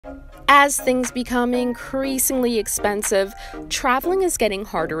As things become increasingly expensive, traveling is getting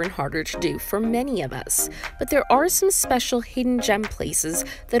harder and harder to do for many of us. But there are some special hidden gem places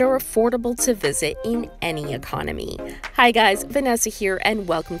that are affordable to visit in any economy. Hi guys, Vanessa here and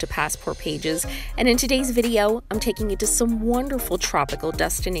welcome to Passport Pages. And in today's video, I'm taking you to some wonderful tropical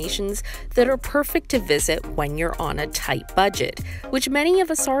destinations that are perfect to visit when you're on a tight budget, which many of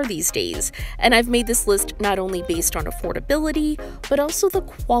us are these days. And I've made this list not only based on affordability, but also the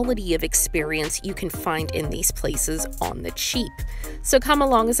quality of experience you can find in these places on the cheap. So come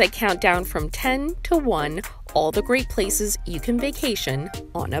along as I count down from 10 to 1 all the great places you can vacation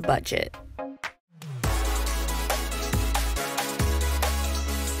on a budget.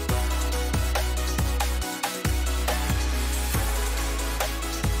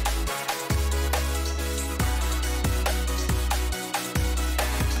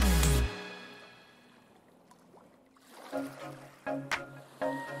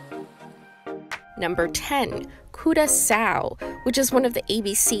 Number 10. Curaçao, which is one of the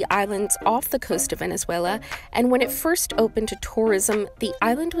ABC islands off the coast of Venezuela, and when it first opened to tourism, the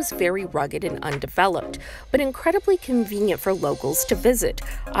island was very rugged and undeveloped, but incredibly convenient for locals to visit,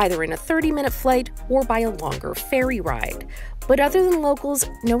 either in a 30-minute flight or by a longer ferry ride. But other than locals,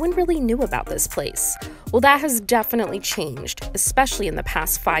 no one really knew about this place. Well, that has definitely changed, especially in the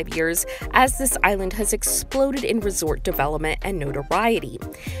past 5 years, as this island has exploded in resort development and notoriety.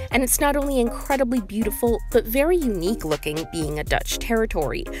 And it's not only incredibly beautiful, but very unique looking, being a Dutch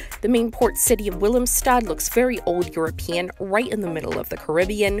territory. The main port city of Willemstad looks very old European, right in the middle of the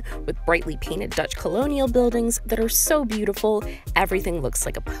Caribbean, with brightly painted Dutch colonial buildings that are so beautiful, everything looks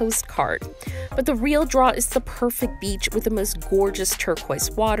like a postcard. But the real draw is the perfect beach with the most gorgeous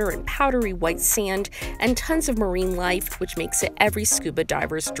turquoise water and powdery white sand, and tons of marine life, which makes it every scuba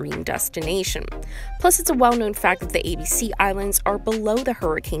diver's dream destination. Plus, it's a well-known fact that the ABC Islands are below the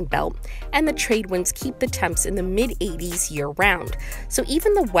hurricane belt, and the trade winds keep the temps in the mid-80s year-round, so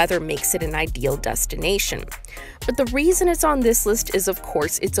even the weather makes it an ideal destination. But the reason it's on this list is, of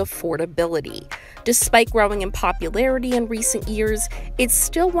course, its affordability. Despite growing in popularity in recent years, it's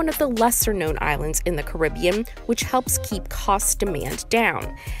still one of the lesser-known islands in the Caribbean, which helps keep cost demand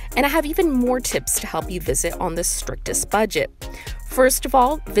down. And I have even more tips to help you visit on the strictest budget. First of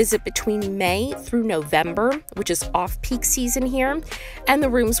all, visit between May through November, which is off-peak season here, and the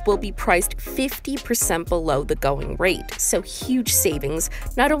rooms will be priced 50% below the going rate, so huge savings,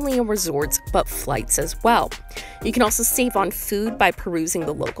 not only in resorts, but flights as well. You can also save on food by perusing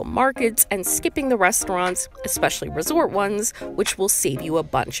the local markets and skipping the restaurants, especially resort ones, which will save you a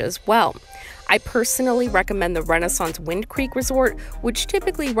bunch as well. I personally recommend the Renaissance Wind Creek Resort, which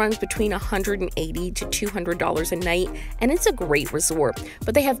typically runs between $180 to $200 a night, and it's a great resort,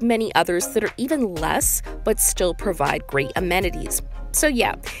 but they have many others that are even less, but still provide great amenities. So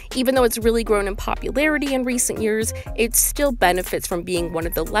yeah, even though it's really grown in popularity in recent years, it still benefits from being one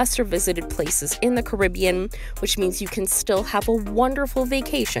of the lesser visited places in the Caribbean, which means you can still have a wonderful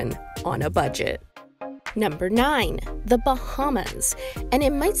vacation on a budget. Number 9, the Bahamas. And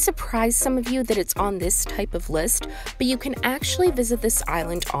it might surprise some of you that it's on this type of list, but you can actually visit this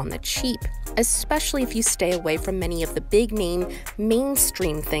island on the cheap, especially if you stay away from many of the big-name,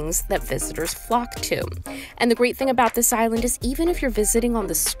 mainstream things that visitors flock to. And the great thing about this island is even if you're visiting on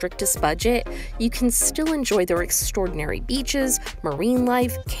the strictest budget, you can still enjoy their extraordinary beaches, marine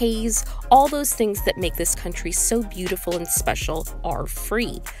life, cays, all those things that make this country so beautiful and special are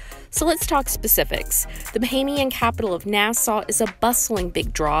free. So let's talk specifics. The Bahamian capital of Nassau is a bustling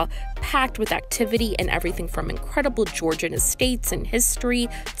big draw, packed with activity and everything from incredible Georgian estates and history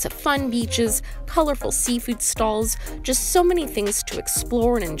to fun beaches, colorful seafood stalls, just so many things to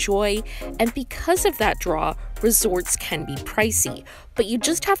explore and enjoy. And because of that draw, resorts can be pricey, but you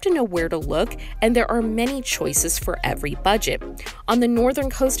just have to know where to look, and there are many choices for every budget. On the northern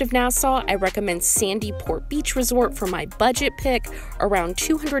coast of Nassau, I recommend Sandy Port Beach Resort for my budget pick, around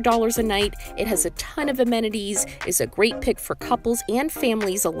 $200 a night. It has a ton of amenities, is a great pick for couples and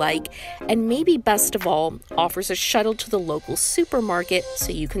families alike, and maybe best of all, offers a shuttle to the local supermarket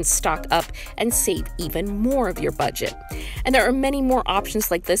so you can stock up and save even more of your budget. And there are many more options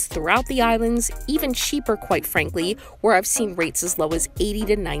like this throughout the islands, even cheaper quite frankly, where I've seen rates as low as $80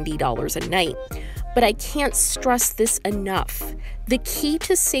 to $90 a night. But I can't stress this enough. The key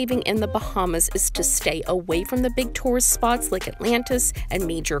to saving in the Bahamas is to stay away from the big tourist spots like Atlantis and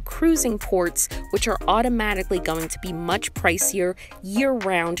major cruising ports, which are automatically going to be much pricier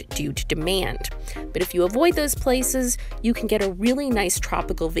year-round due to demand. But if you avoid those places, you can get a really nice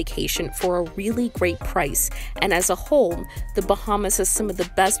tropical vacation for a really great price. And as a whole, the Bahamas has some of the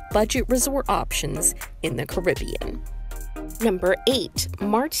best budget resort options in the Caribbean. Number 8,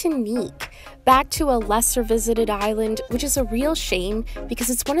 Martinique. Back to a lesser visited island, which is a real shame because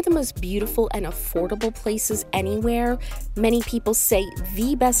it's one of the most beautiful and affordable places anywhere. Many people say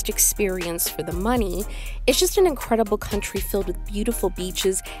the best experience for the money. It's just an incredible country filled with beautiful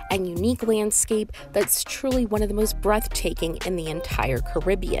beaches and unique landscape that's truly one of the most breathtaking in the entire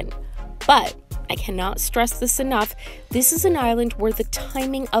Caribbean. But I cannot stress this enough, this is an island where the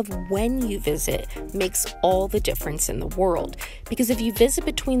timing of when you visit makes all the difference in the world. Because if you visit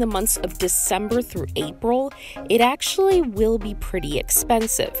between the months of December through April, it actually will be pretty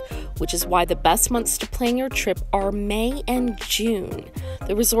expensive, which is why the best months to plan your trip are May and June.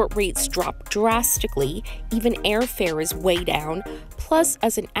 The resort rates drop drastically, even airfare is way down. Plus,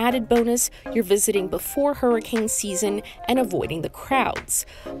 as an added bonus, you're visiting before hurricane season and avoiding the crowds.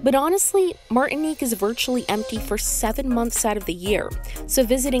 But honestly, Martinique is virtually empty for 7 months out of the year, so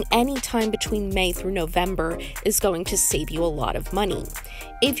visiting any time between May through November is going to save you a lot of money.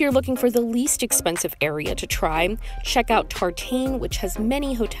 If you're looking for the least expensive area to try, check out Tartane, which has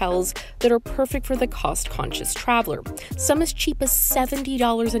many hotels that are perfect for the cost-conscious traveler. Some as cheap as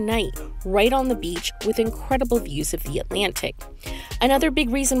 $70 a night, right on the beach with incredible views of the Atlantic. Another big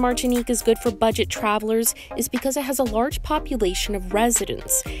reason Martinique is good for budget travelers is because it has a large population of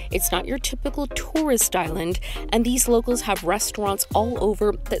residents. It's not your typical tourist island, and these locals have restaurants all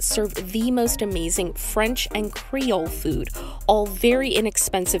over that serve the most amazing French and Creole food, all very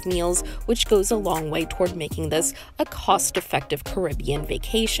inexpensive meals, which goes a long way toward making this a cost-effective Caribbean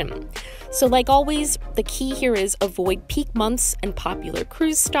vacation. So like always, the key here is avoid peak months and popular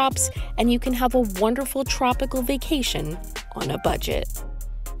cruise stops, and you can have a wonderful tropical vacation on a budget.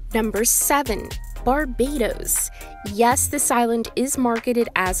 Number 7, Barbados. Yes, this island is marketed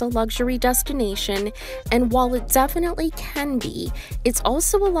as a luxury destination, and while it definitely can be, it's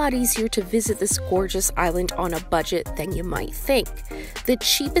also a lot easier to visit this gorgeous island on a budget than you might think. The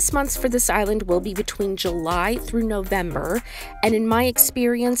cheapest months for this island will be between July through November, and in my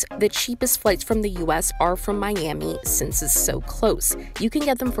experience, the cheapest flights from the US are from Miami since it's so close. You can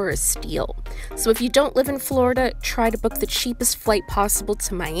get them for a steal. So if you don't live in Florida, try to book the cheapest flight possible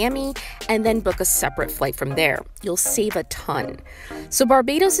to Miami and then book a separate flight from there. You'll save a ton. So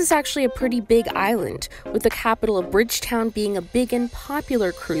Barbados is actually a pretty big island, with the capital of Bridgetown being a big and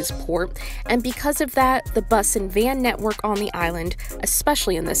popular cruise port, and because of that, the bus and van network on the island,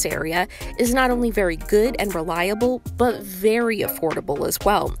 especially in this area, is not only very good and reliable, but very affordable as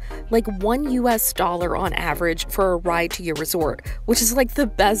well. Like $1 on average for a ride to your resort, which is like the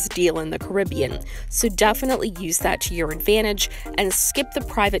best deal in the Caribbean. So definitely use that to your advantage and skip the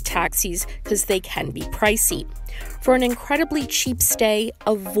private taxis because they can be pricey. For an incredibly cheap stay,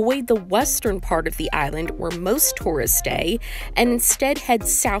 avoid the western part of the island where most tourists stay, and instead head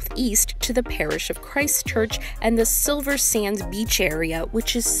southeast to the parish of Christchurch and the Silver Sands beach area,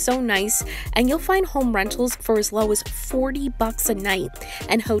 which is so nice, and you'll find home rentals for as low as $40 a night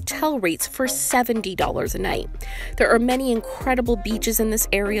and hotel rates for $70 a night. There are many incredible beaches in this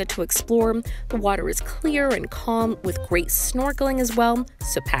area to explore. The water is clear and calm with great snorkeling as well,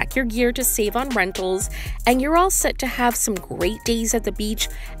 so pack your gear to save on rentals, and you're all set to have some great days at the beach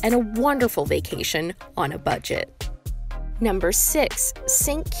and a wonderful vacation on a budget. Number 6,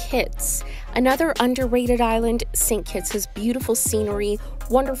 St. Kitts. Another underrated island, St. Kitts has beautiful scenery,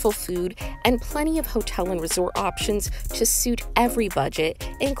 wonderful food, and plenty of hotel and resort options to suit every budget,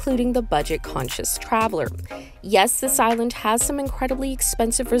 including the budget-conscious traveler. Yes, this island has some incredibly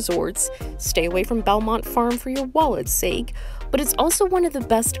expensive resorts. Stay away from Belmont Farm for your wallet's sake, but it's also one of the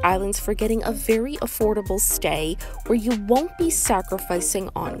best islands for getting a very affordable stay where you won't be sacrificing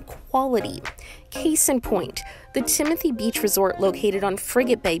on quality. Case in point, the Timothy Beach Resort located on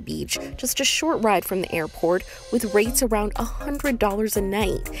Frigate Bay Beach, just a short ride from the airport, with rates around $100 a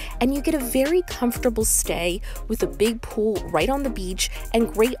night, and you get a very comfortable stay with a big pool right on the beach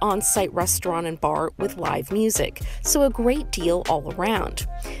and great on-site restaurant and bar with live music, so a great deal all around.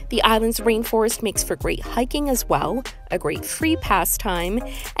 The island's rainforest makes for great hiking as well, a great free pastime,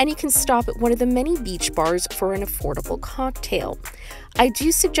 and you can stop at one of the many beach bars for an affordable cocktail. I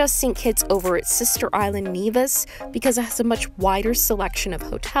do suggest St. Kitts over its sister island Nevis because it has a much wider selection of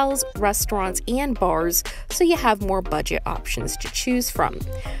hotels, restaurants, and bars, so you have more budget options to choose from.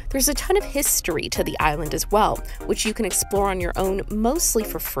 There's a ton of history to the island as well, which you can explore on your own mostly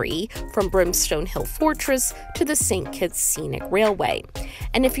for free, from Brimstone Hill Fortress to the St. Kitts Scenic Railway.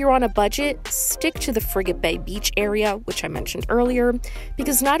 And if you're on a budget, stick to the Frigate Bay Beach area, which I mentioned earlier,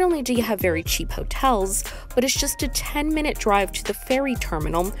 because not only do you have very cheap hotels, but it's just a 10-minute drive to the ferry ferry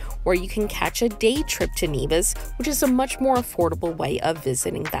terminal where you can catch a day trip to Nevis, which is a much more affordable way of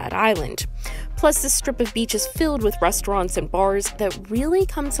visiting that island. Plus, this strip of beach is filled with restaurants and bars that really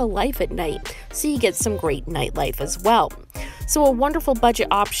come to life at night, so you get some great nightlife as well. So a wonderful budget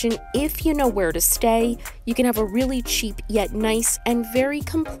option if you know where to stay. You can have a really cheap yet nice and very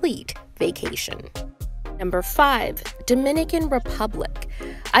complete vacation. Number 5, Dominican Republic.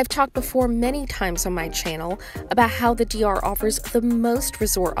 I've talked before many times on my channel about how the DR offers the most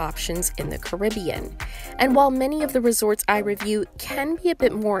resort options in the Caribbean. And while many of the resorts I review can be a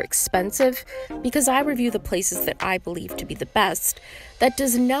bit more expensive because I review the places that I believe to be the best, that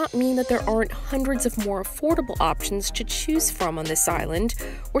does not mean that there aren't hundreds of more affordable options to choose from on this island.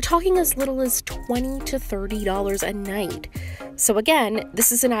 We're talking as little as $20 to $30 a night. So again,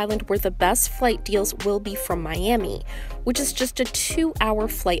 this is an island where the best flight deals will be from Miami, which is just a 2-hour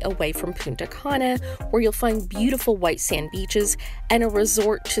flight away from Punta Cana, where you'll find beautiful white sand beaches and a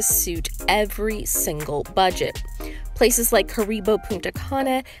resort to suit every single budget. Places like Caribe Punta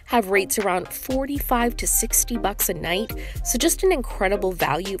Cana have rates around $45 to $60 a night, so just an incredible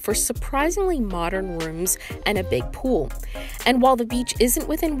value for surprisingly modern rooms and a big pool. And while the beach isn't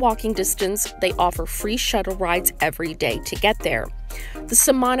within walking distance, they offer free shuttle rides every day to get there. The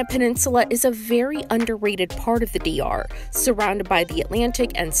Samana Peninsula is a very underrated part of the DR, surrounded by the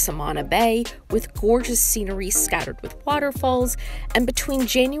Atlantic and Samana Bay, with gorgeous scenery scattered with waterfalls, and between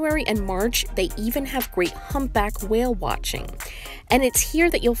January and March, they even have great humpback whale watching. And it's here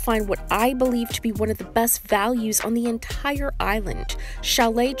that you'll find what I believe to be one of the best values on the entire island,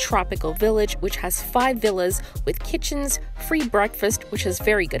 Chalet Tropical Village, which has 5 villas with kitchens, free breakfast, which has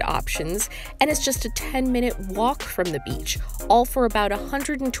very good options, and it's just a 10-minute walk from the beach, all for about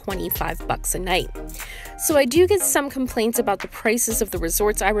 $125 a night. So I do get some complaints about the prices of the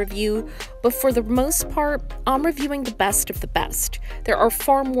resorts I review, but for the most part, I'm reviewing the best of the best. There are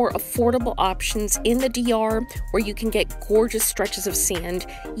far more affordable options in the DR where you can get gorgeous stretches of sand,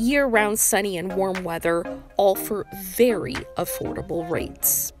 year-round sunny and warm weather, all for very affordable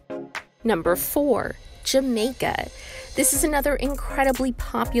rates. Number 4, Jamaica. This is another incredibly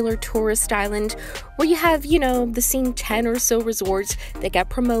popular tourist island where you have, the same 10 or so resorts that get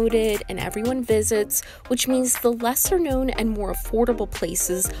promoted and everyone visits, which means the lesser known and more affordable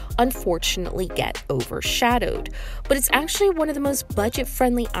places unfortunately get overshadowed. But it's actually one of the most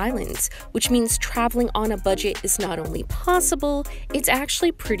budget-friendly islands, which means traveling on a budget is not only possible, it's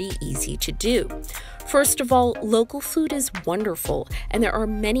actually pretty easy to do. First of all, local food is wonderful, and there are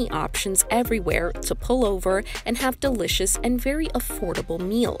many options everywhere to pull over and have delicious and very affordable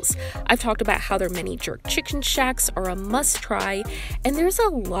meals. I've talked about how their many jerk chicken shacks are a must-try, and there's a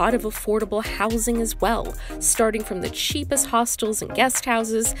lot of affordable housing as well, starting from the cheapest hostels and guest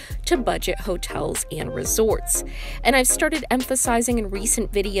houses to budget hotels and resorts. And I've started emphasizing in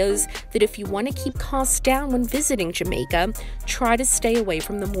recent videos that if you want to keep costs down when visiting Jamaica, try to stay away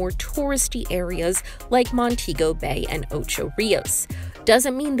from the more touristy areas like Montego Bay and Ocho Rios.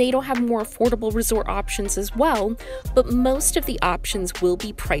 Doesn't mean they don't have more affordable resort options as well, but most of the options will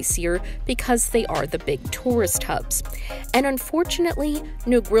be pricier because they are the big tourist hubs. And unfortunately,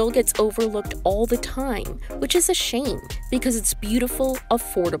 Negril gets overlooked all the time, which is a shame because it's beautiful,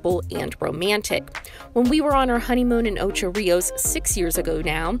 affordable, and romantic. When we were on our honeymoon in Ocho Rios 6 years ago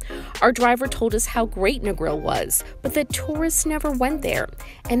now, our driver told us how great Negril was, but that tourists never went there,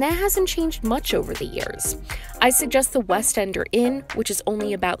 and that hasn't changed much over the years. I suggest the West Ender Inn, which is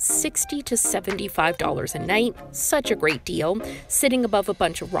only about $60 to $75 a night, such a great deal, sitting above a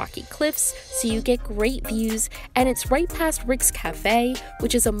bunch of rocky cliffs, so you get great views, and it's right past Rick's Cafe,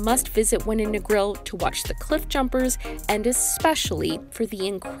 which is a must-visit when in Negril to watch the cliff jumpers, and especially for the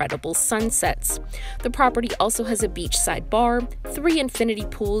incredible sunsets. The property also has a beachside bar, 3 infinity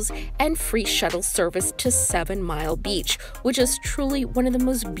pools, and free shuttle service to 7 Mile Beach, which is truly one of the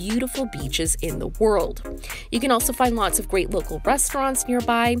most beautiful beaches in the world. You can also find lots of great local restaurants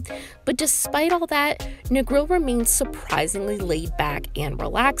nearby, but despite all that, Negril remains surprisingly laid back and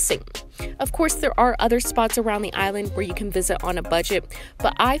relaxing. Of course, there are other spots around the island where you can visit on a budget,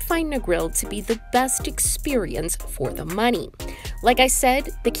 but I find Negril to be the best experience for the money. Like I said,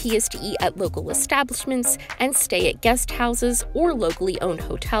 the key is to eat at local establishments and stay at guest houses or locally owned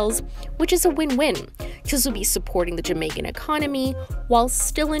hotels, which is a win-win, because you'll be supporting the Jamaican economy while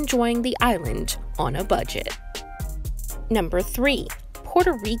still enjoying the island on a budget. Number 3.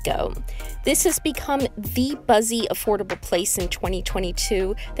 Puerto Rico. This has become the buzzy, affordable place in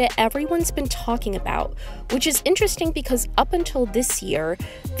 2022 that everyone's been talking about, which is interesting because up until this year,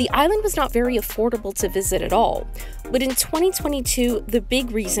 the island was not very affordable to visit at all. But in 2022, the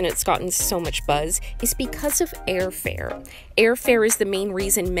big reason it's gotten so much buzz is because of airfare. Airfare is the main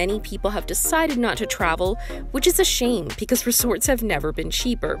reason many people have decided not to travel, which is a shame because resorts have never been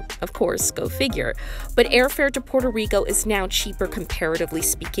cheaper. Of course, go figure. But airfare to Puerto Rico is now cheaper, comparatively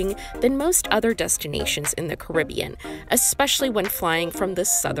speaking, than most other destinations in the Caribbean, especially when flying from the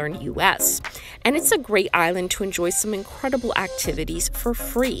southern US. And it's a great island to enjoy some incredible activities for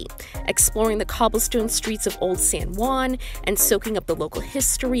free. Exploring the cobblestone streets of Old San Juan and soaking up the local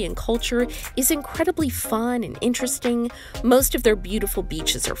history and culture is incredibly fun and interesting. Most of their beautiful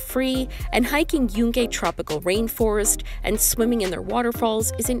beaches are free, and hiking Yungay tropical rainforest and swimming in their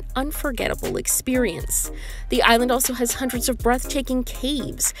waterfalls is an unforgettable experience. The island also has hundreds of breathtaking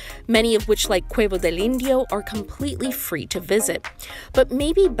caves, many of which, like Cueva del Indio, are completely free to visit. But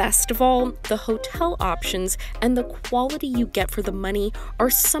maybe best of all, the hotel options and the quality you get for the money are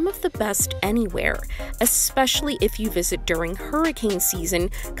some of the best anywhere, especially if you visit during hurricane season,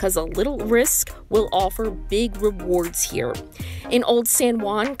 because a little risk will offer big rewards here. In Old San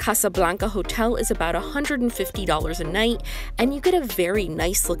Juan, Casablanca Hotel is about $150 a night, and you get a very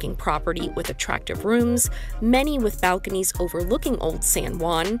nice looking property with attractive rooms, many with balconies overlooking Old San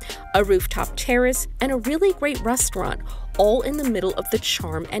Juan, a rooftop terrace, and a really great restaurant, all in the middle of the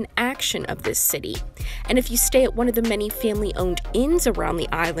charm and action of this city. And if you stay at one of the many family-owned inns around the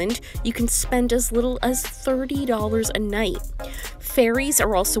island, you can spend as little as $30 a night. Ferries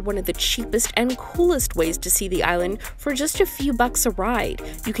are also one of the cheapest and coolest ways to see the island for just a few bucks a ride.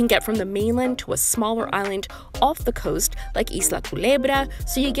 You can get from the mainland to a smaller island off the coast like Isla Culebra,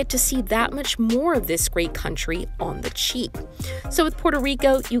 so you get to see that much more of this great country on the cheap. So with Puerto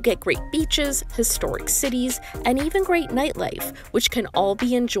Rico, you get great beaches, historic cities, and even great nightlife, which can all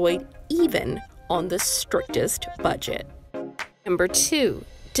be enjoyed even on the strictest budget. Number 2,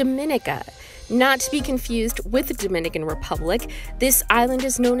 Dominica. Not to be confused with the Dominican Republic, this island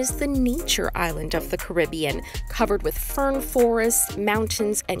is known as the Nature Island of the Caribbean, covered with fern forests,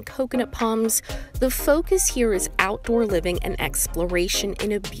 mountains, and coconut palms. The focus here is outdoor living and exploration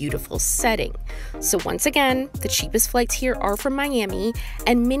in a beautiful setting. So once again, the cheapest flights here are from Miami,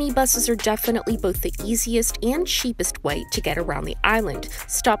 and minibuses are definitely both the easiest and cheapest way to get around the island,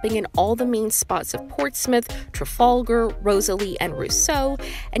 stopping in all the main spots of Portsmouth, Trafalgar, Rosalie, and Rousseau,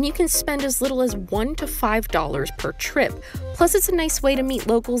 and you can spend as little as $1 to $5 per trip. Plus, it's a nice way to meet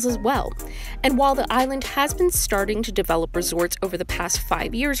locals as well. And while the island has been starting to develop resorts over the past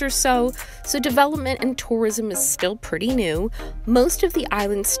 5 years or so development and tourism is still pretty new, most of the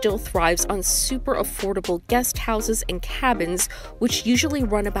island still thrives on super affordable guest houses and cabins, which usually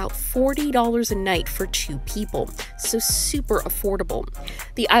run about $40 a night for 2 people, so super affordable.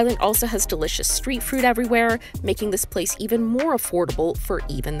 The island also has delicious street food everywhere, making this place even more affordable for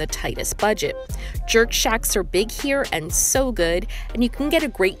even the tightest budget. Jerk shacks are big here and so good, and you can get a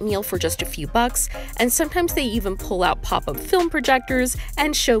great meal for just a few bucks, and sometimes they even pull out pop-up film projectors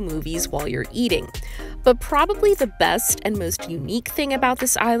and show movies while you're eating. But probably the best and most unique thing about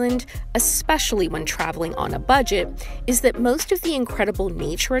this island, especially when traveling on a budget, is that most of the incredible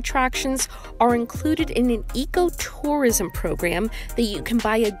nature attractions are included in an ecotourism program that you can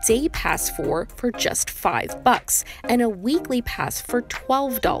buy a day pass for just $5 and a weekly pass for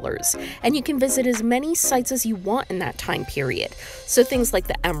 $12. And you can visit as many sites as you want in that time period. So things like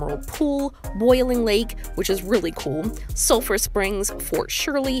the Emerald Pool, Boiling Lake, which is really cool, Sulphur Springs, Fort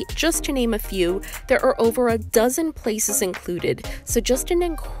Shirley, just to name a few. There are over a dozen places included, so just an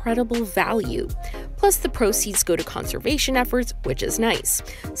incredible value. Plus, the proceeds go to conservation efforts, which is nice.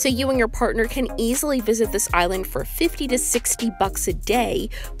 So you and your partner can easily visit this island for $50 to $60 a day,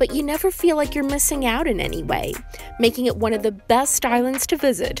 but you never feel like you're missing out in any way, making it one of the best islands to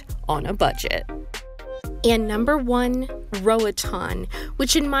visit on a budget. And number 1, Roatán,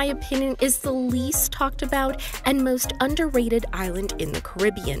 which in my opinion is the least talked about and most underrated island in the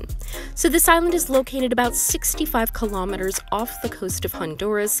Caribbean. So this island is located about 65 kilometers off the coast of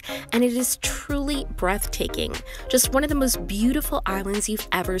Honduras, and it is truly breathtaking. Just one of the most beautiful islands you've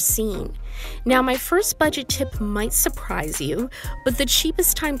ever seen. Now, my first budget tip might surprise you, but the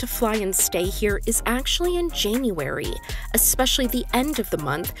cheapest time to fly and stay here is actually in January, especially the end of the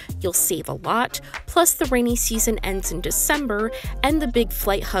month. You'll save a lot, plus the rainy season ends in December, December, and the big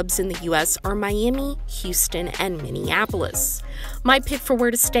flight hubs in the US are Miami, Houston, and Minneapolis. My pick for where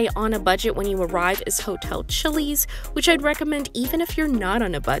to stay on a budget when you arrive is Hotel Chili's, which I'd recommend even if you're not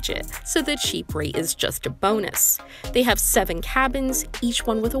on a budget, so the cheap rate is just a bonus. They have 7 cabins, each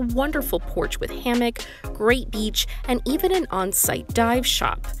one with a wonderful porch with hammock, great beach, and even an on-site dive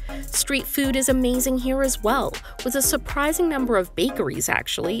shop. Street food is amazing here as well, with a surprising number of bakeries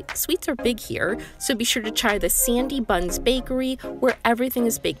actually. Sweets are big here, so be sure to try the Sandy Buns Bakery, where everything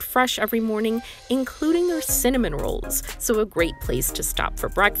is baked fresh every morning, including their cinnamon rolls, so a great place to stop for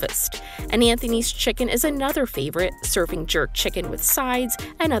breakfast. And Anthony's Chicken is another favorite, serving jerk chicken with sides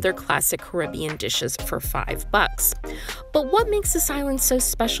and other classic Caribbean dishes for $5. But what makes this island so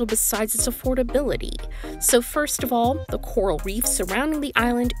special besides its affordability? So first of all, the coral reef surrounding the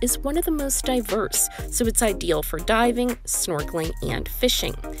island is one of the most diverse, so it's ideal for diving, snorkeling, and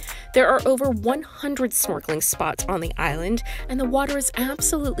fishing. There are over 100 snorkeling spots on the island, and the water is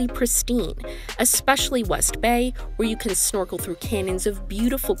absolutely pristine, especially West Bay, where you can snorkel through canyons of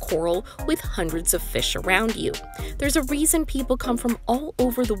beautiful coral with hundreds of fish around you. There's a reason people come from all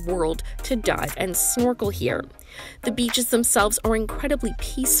over the world to dive and snorkel here. The beaches themselves are incredibly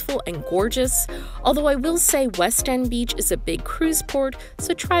peaceful and gorgeous, although I will say West End Beach is a big cruise port,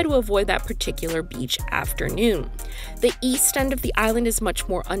 so try to avoid that particular beach afternoon. The east end of the island is much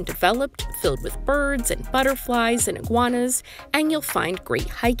more undeveloped, filled with birds and butterflies and iguanas, and you'll find great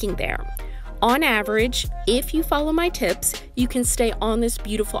hiking there. On average, if you follow my tips, you can stay on this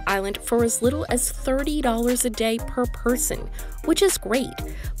beautiful island for as little as $30 a day per person, which is great,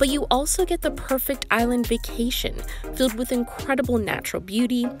 but you also get the perfect island vacation filled with incredible natural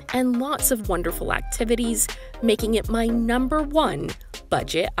beauty and lots of wonderful activities, making it my #1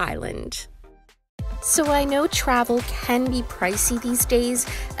 budget island. So I know travel can be pricey these days,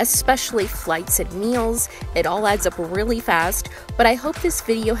 especially flights and meals. It all adds up really fast, but I hope this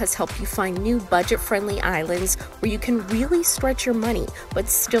video has helped you find new budget-friendly islands where you can really stretch your money but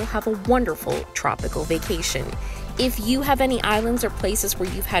still have a wonderful tropical vacation. If you have any islands or places where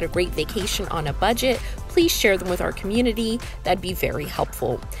you've had a great vacation on a budget, please share them with our community. That'd be very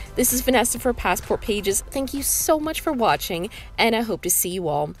helpful. This is Vanessa for Passport Pages. Thank you so much for watching, and I hope to see you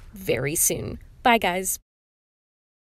all very soon. Bye, guys.